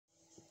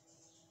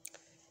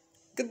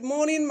Good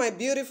morning, my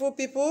beautiful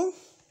people.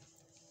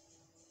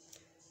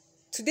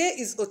 Today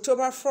is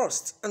October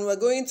 1st, and we're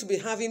going to be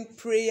having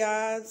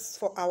prayers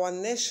for our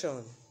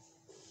nation.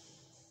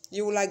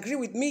 You will agree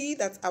with me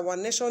that our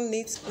nation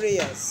needs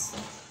prayers.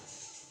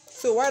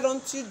 So why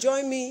don't you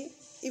join me,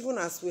 even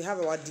as we have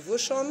our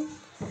devotion,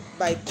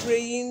 by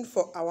praying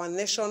for our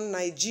nation,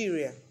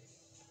 Nigeria.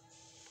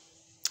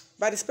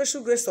 By the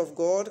special grace of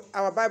God,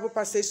 our Bible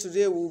passage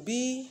today will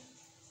be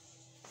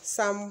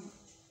Psalm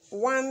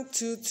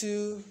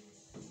 122,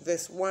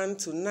 verse 1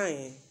 to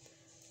 9.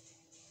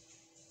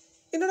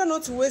 In order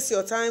not to waste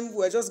your time,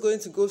 we're just going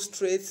to go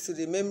straight to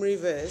the memory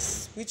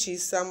verse, which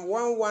is Psalm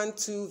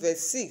 112,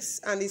 verse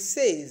 6. And it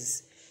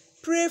says,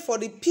 "Pray for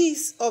the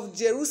peace of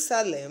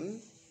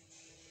Jerusalem.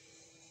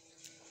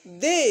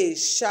 They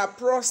shall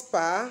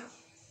prosper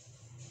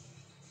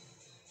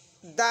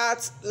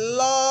that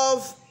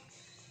love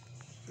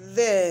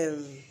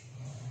them."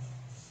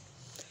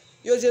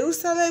 Your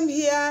Jerusalem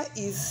here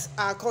is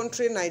our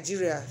country,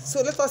 Nigeria.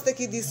 So let us take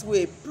it this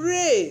way.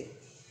 Pray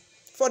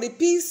for the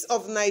peace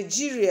of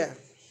Nigeria.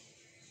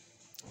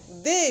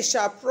 They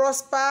shall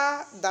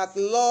prosper that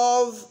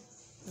love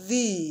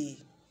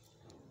thee.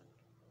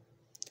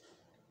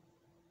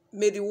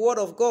 May the word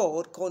of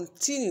God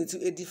continue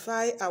to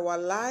edify our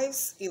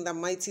lives in the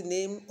mighty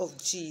name of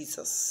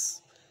Jesus.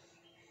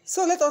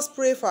 So let us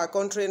pray for our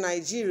country,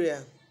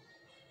 Nigeria.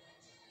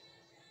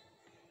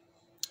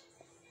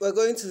 We're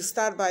going to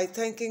start by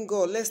thanking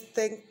God. Let's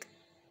thank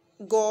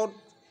God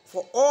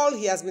for all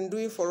He has been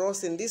doing for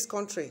us in this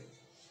country.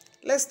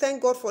 Let's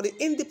thank God for the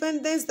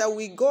independence that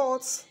we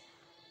got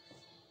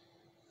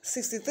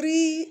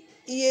 63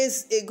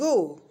 years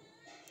ago.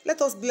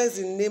 Let us bless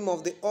the name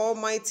of the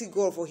Almighty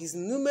God for His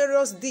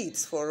numerous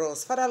deeds for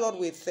us. Father, Lord,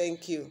 we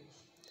thank you.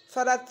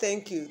 Father,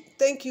 thank you.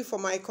 Thank you for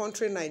my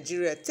country,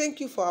 Nigeria. Thank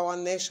you for our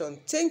nation.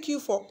 Thank you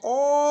for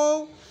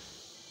all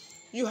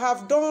you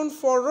have done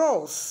for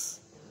us,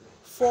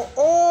 for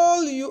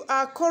all you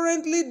are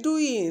currently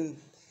doing,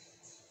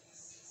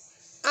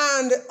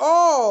 and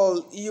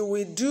all you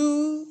will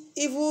do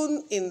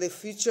even in the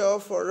future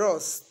for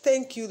us.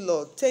 Thank you,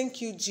 Lord.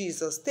 Thank you,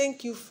 Jesus.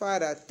 Thank you,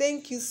 Father.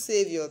 Thank you,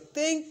 Savior.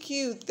 Thank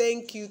you,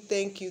 thank you,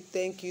 thank you,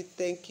 thank you,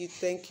 thank you,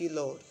 thank you,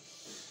 Lord.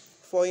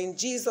 For in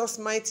Jesus'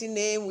 mighty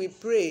name we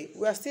pray.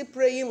 We are still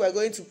praying. We are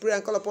going to pray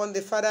and call upon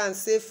the Father and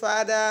say,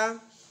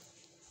 Father,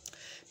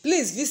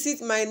 please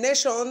visit my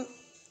nation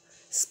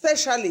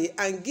specially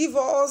and give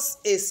us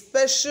a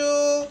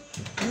special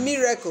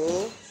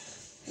miracle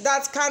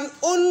that can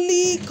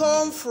only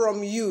come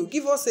from you.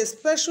 Give us a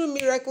special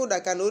miracle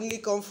that can only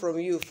come from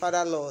you,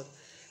 Father Lord.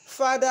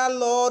 Father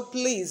Lord,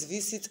 please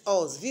visit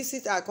us.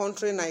 Visit our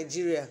country,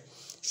 Nigeria.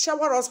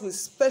 Shower us with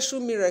special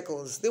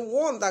miracles, the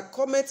one that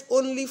cometh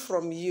only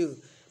from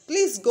you.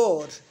 Please,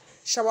 God,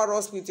 shower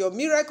us with your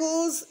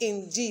miracles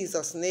in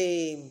Jesus'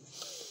 name.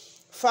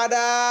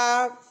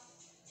 Father,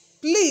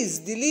 please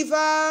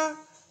deliver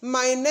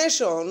my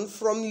nation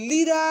from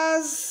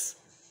leaders,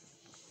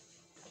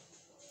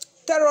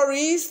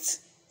 terrorists,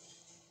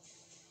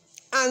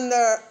 and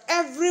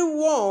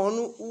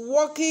everyone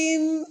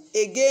working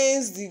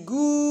against the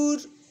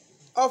good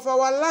of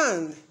our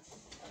land.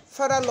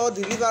 Father, Lord,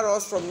 deliver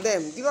us from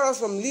them. Deliver us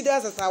from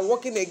leaders that are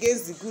working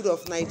against the good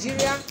of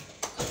Nigeria.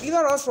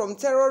 Deliver us from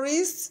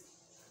terrorists.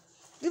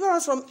 Deliver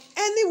us from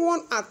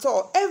anyone at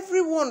all,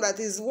 everyone that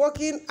is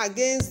working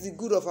against the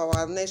good of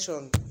our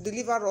nation.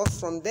 Deliver us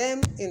from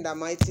them in the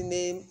mighty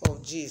name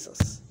of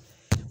Jesus.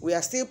 We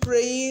are still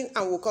praying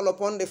and we'll call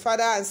upon the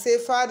Father and say,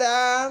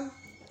 Father,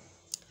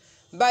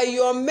 by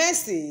your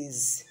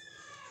mercies,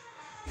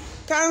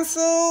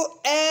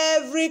 cancel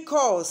every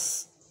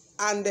curse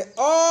and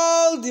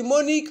all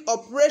demonic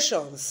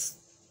operations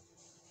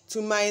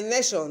to my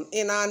nation,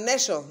 in our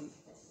nation,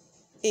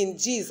 in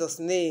Jesus'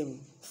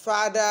 name.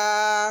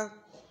 Father,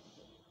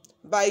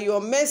 by your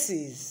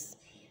mercies,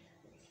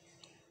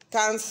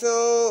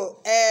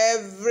 cancel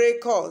every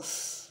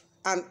curse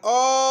and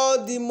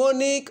all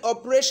demonic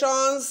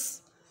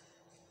operations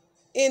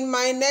in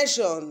my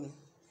nation.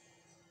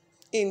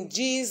 In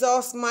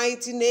Jesus'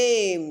 mighty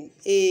name,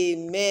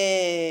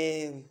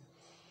 amen.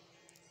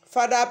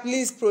 Father,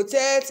 please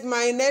protect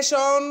my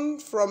nation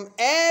from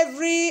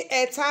every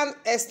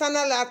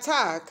external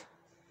attack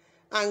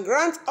and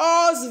grant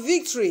us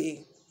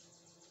victory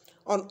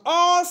on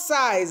all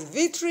sides,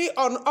 victory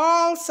on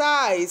all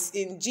sides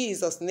in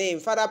Jesus' name.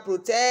 Father,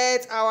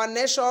 protect our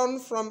nation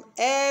from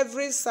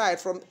every side,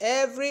 from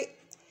every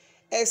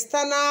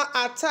external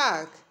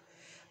attack,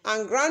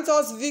 and grant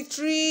us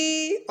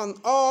victory on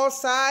all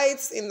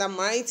sides in the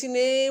mighty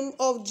name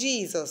of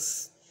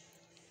Jesus.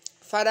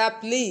 Father,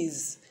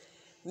 please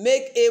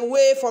make a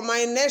way for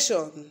my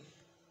nation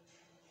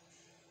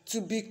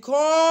to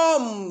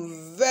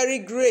become very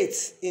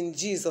great in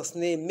Jesus'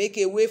 name. Make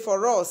a way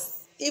for us,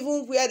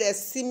 even where there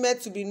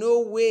seemed to be no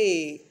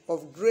way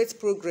of great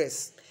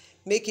progress.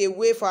 Make a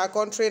way for our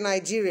country,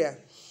 Nigeria.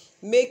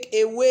 Make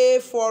a way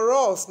for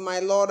us, my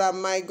Lord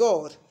and my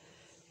God.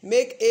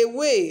 Make a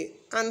way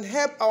and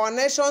help our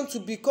nation to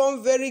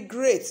become very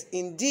great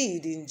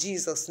indeed in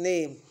Jesus'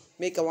 name.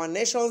 Make our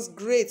nations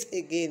great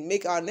again.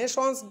 Make our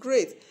nations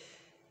great.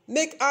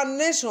 Make our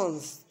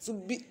nations to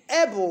be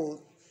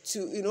able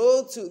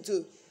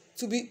to,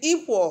 to be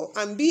equal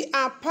and be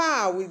at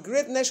par with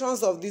great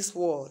nations of this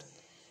world.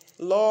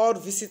 Lord,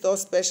 visit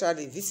us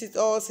specially. Visit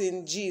us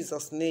in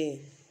Jesus' name.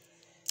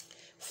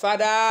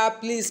 Father,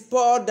 please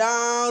pour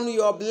down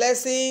your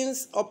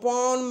blessings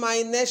upon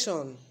my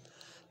nation.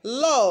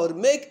 Lord,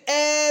 make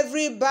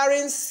every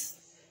barren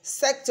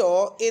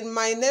sector in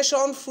my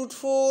nation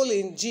fruitful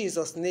in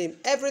Jesus' name.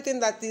 Everything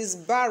that is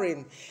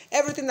barren,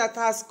 everything that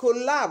has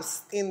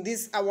collapsed in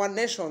this our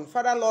nation,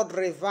 Father Lord,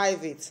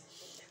 revive it.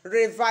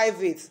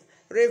 Revive it.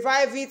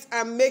 Revive it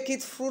and make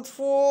it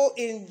fruitful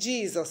in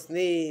Jesus'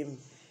 name.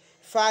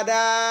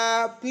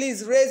 Father,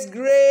 please raise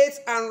great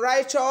and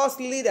righteous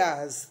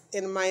leaders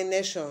in my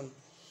nation.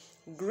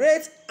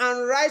 Great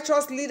and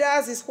righteous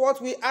leaders is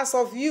what we ask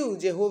of you,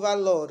 Jehovah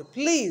Lord.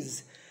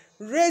 Please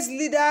raise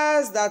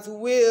leaders that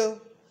will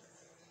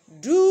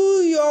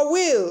do your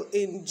will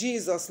in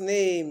Jesus'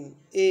 name.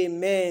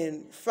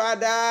 Amen.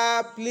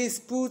 Father, please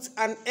put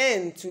an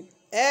end to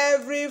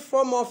every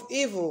form of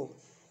evil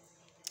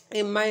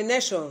in my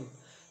nation.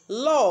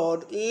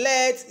 Lord,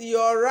 let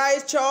your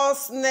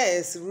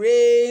righteousness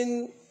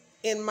reign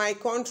in my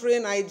country,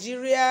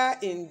 Nigeria,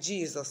 in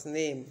Jesus'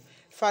 name.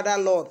 Father,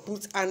 Lord,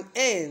 put an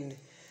end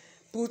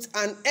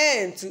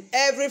to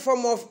every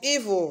form of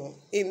evil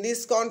in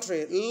this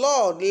country.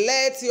 Lord,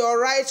 let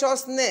your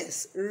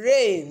righteousness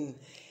reign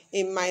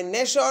in my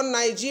nation,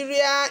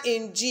 Nigeria,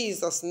 in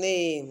Jesus'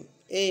 name.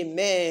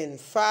 Amen.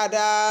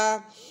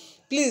 Father,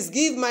 please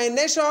give my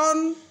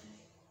nation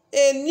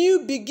a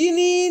new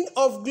beginning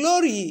of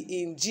glory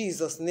in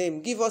Jesus'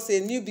 name. Give us a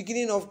new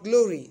beginning of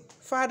glory.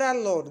 Father,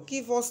 Lord,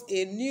 give us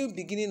a new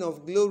beginning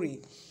of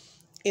glory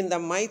in the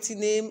mighty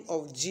name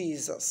of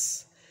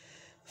Jesus.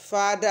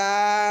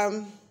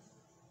 Father,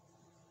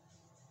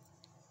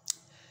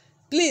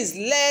 please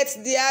let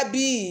there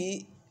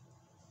be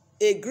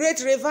a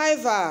great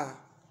revival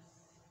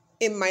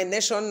in my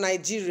nation,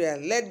 Nigeria.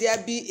 Let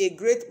there be a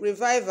great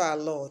revival,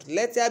 Lord.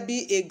 Let there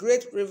be a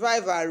great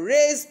revival.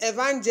 Raise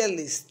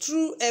evangelists,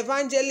 true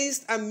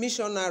evangelists and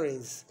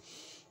missionaries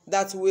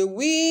that will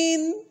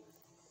win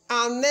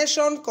our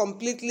nation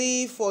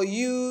completely for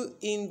you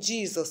in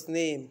Jesus'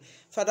 name.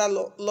 Father,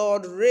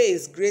 Lord,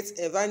 raise great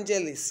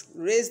evangelists.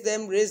 Raise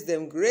them,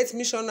 great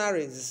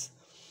missionaries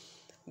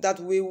that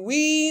will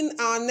win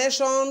our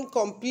nation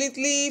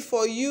completely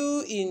for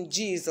you in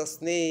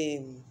Jesus'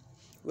 name.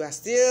 We are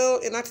still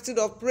in attitude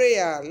of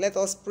prayer. Let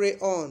us pray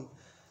on.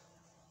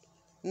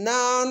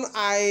 Now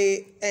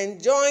I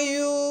enjoin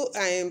you,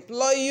 I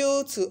implore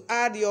you to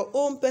add your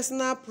own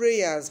personal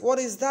prayers. What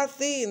is that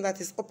thing that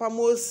is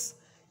uppermost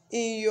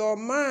in your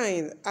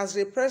mind as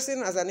a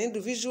person, as an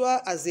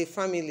individual, as a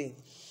family?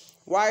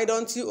 Why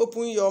don't you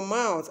open your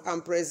mouth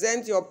and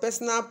present your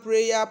personal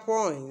prayer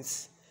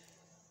points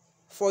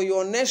for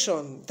your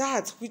nation,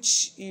 that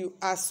which you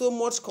are so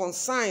much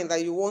concerned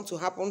that you want to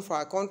happen for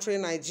our country,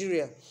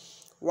 Nigeria?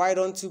 Why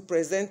don't you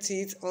present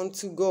it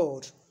unto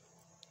God?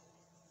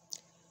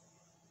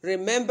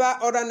 Remember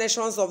other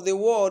nations of the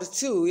world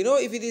too.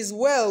 If it is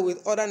well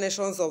with other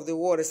nations of the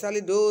world,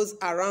 especially those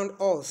around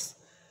us,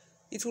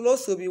 it will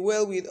also be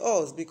well with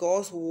us,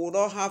 because we will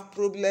not have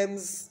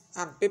problems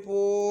and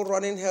people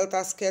running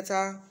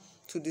helter-skelter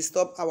to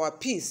disturb our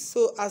peace.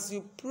 So as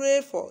you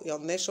pray for your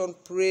nation,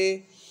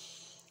 pray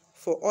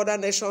for other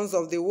nations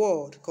of the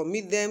world.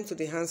 Commit them to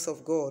the hands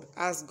of God.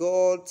 Ask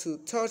God to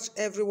touch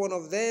every one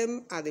of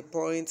them at the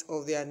point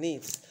of their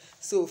needs.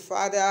 So,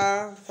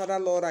 Father,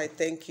 Lord, I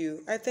thank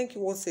you. I thank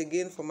you once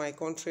again for my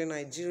country,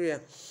 Nigeria.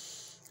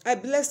 I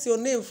bless your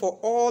name for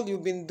all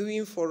you've been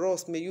doing for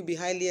us. May you be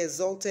highly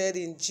exalted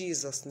in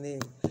Jesus'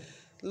 name.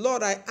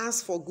 Lord, I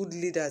ask for good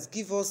leaders.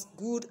 Give us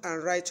good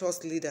and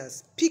righteous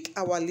leaders. Pick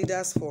our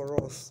leaders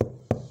for us.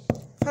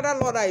 Father,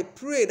 Lord, I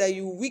pray that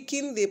you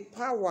weaken the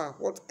power,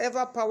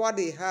 whatever power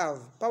they have,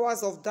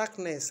 powers of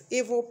darkness,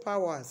 evil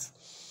powers.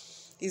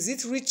 Is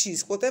it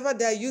riches, whatever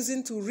they are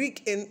using to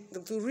rig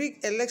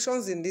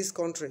elections in this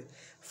country?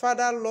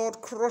 Father, Lord,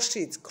 crush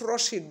it,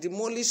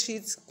 demolish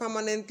it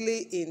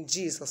permanently in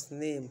Jesus'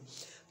 name.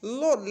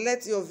 Lord,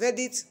 let your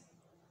verdict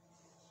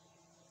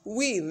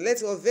win,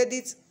 let your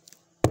verdict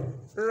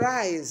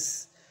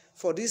rise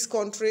for this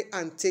country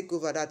and take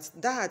over.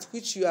 That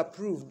which you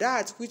approve,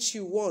 that which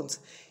you want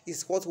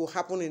is what will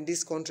happen in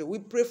this country. We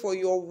pray for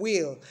your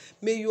will.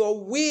 May your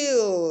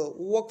will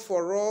work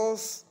for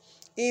us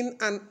in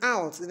and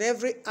out, in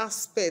every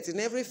aspect, in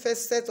every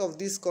facet of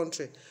this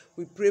country.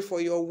 We pray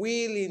for your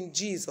will in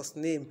Jesus'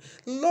 name.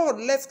 Lord,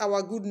 let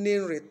our good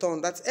name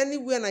return, that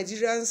anywhere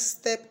Nigerians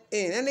step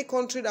in, any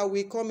country that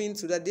we come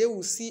into, that they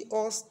will see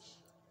us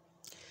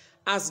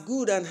as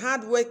good and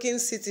hardworking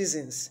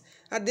citizens,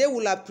 that they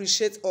will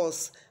appreciate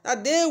us,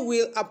 that they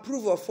will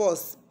approve of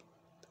us,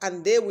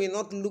 and they will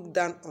not look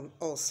down on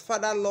us.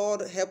 Father,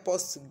 Lord, help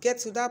us to get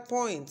to that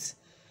point.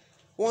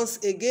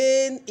 Once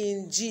again,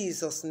 in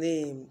Jesus'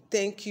 name.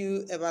 Thank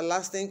you,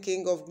 everlasting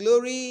King of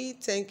glory.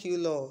 Thank you,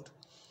 Lord.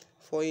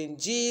 For in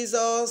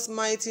Jesus'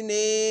 mighty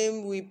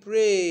name we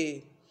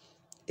pray.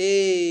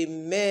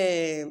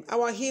 Amen.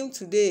 Our hymn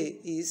today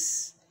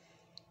is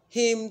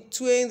hymn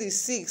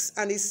 26,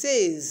 and it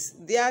says,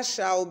 there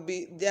shall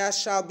be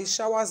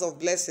showers of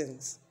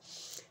blessings.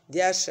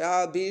 There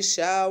shall be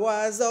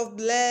showers of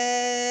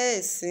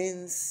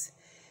blessings.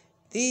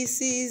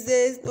 This is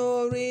the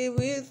story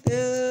with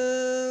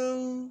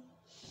them.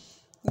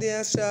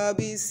 There shall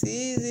be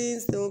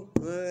seasons of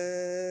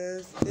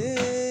blessing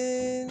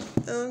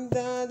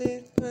under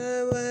the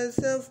powers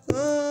of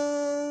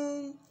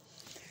God.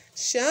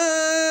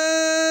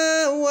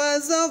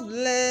 Showers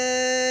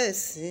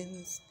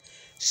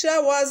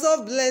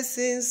of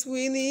blessings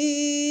we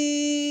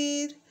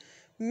need.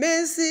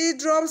 Mercy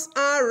drops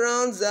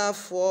around are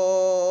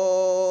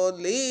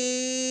falling.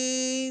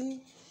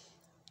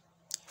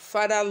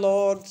 Father,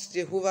 Lord,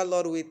 Jehovah,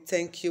 Lord, we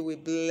thank you. We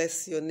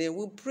bless your name.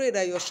 We pray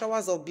that your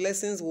showers of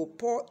blessings will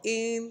pour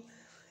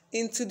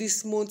into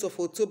this month of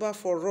October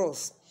for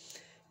us.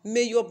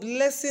 May your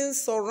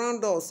blessings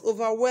surround us,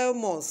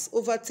 overwhelm us,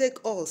 overtake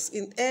us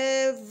in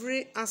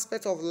every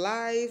aspect of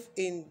life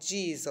in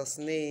Jesus'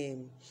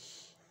 name.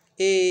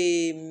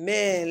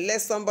 Amen.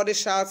 Let somebody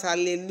shout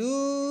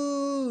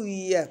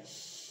hallelujah.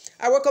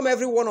 I welcome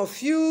every one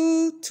of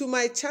you to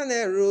my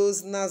channel,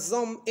 Rose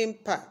Nazom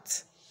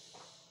Impact.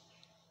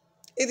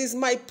 It is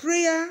my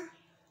prayer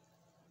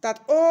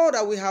that all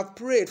that we have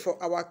prayed for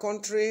our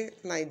country,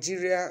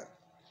 Nigeria,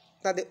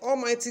 that the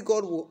Almighty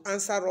God will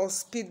answer us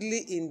speedily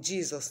in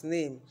Jesus'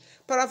 name.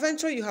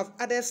 Peradventure, you have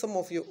added some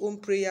of your own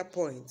prayer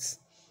points.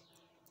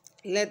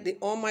 Let the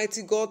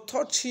Almighty God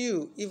touch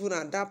you even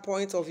at that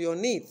point of your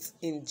needs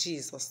in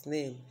Jesus'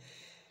 name.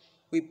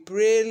 We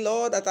pray,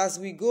 Lord, that as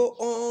we go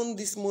on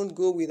this month,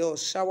 go with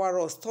us, shower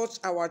us, touch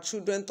our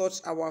children,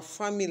 touch our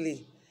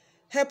family.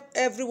 Help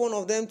every one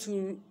of them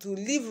to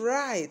live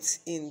right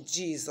in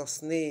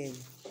Jesus' name.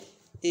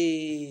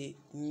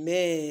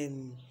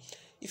 Amen.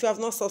 If you have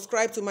not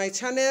subscribed to my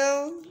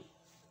channel,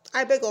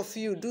 I beg of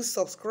you, do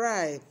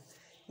subscribe.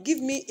 Give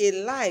me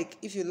a like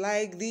if you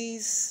like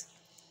this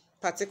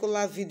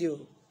particular video,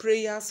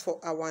 prayers for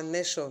our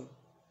nation.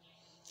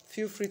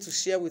 Feel free to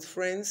share with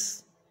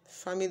friends,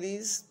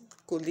 families,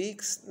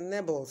 colleagues,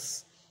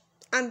 neighbors,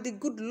 and the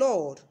good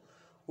Lord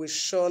will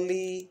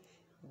surely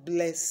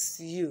bless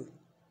you.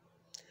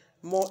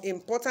 More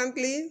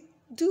importantly,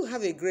 do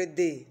have a great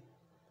day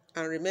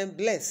and remain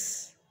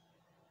blessed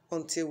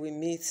until we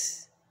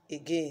meet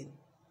again.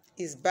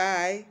 It's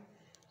bye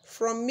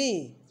from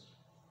me,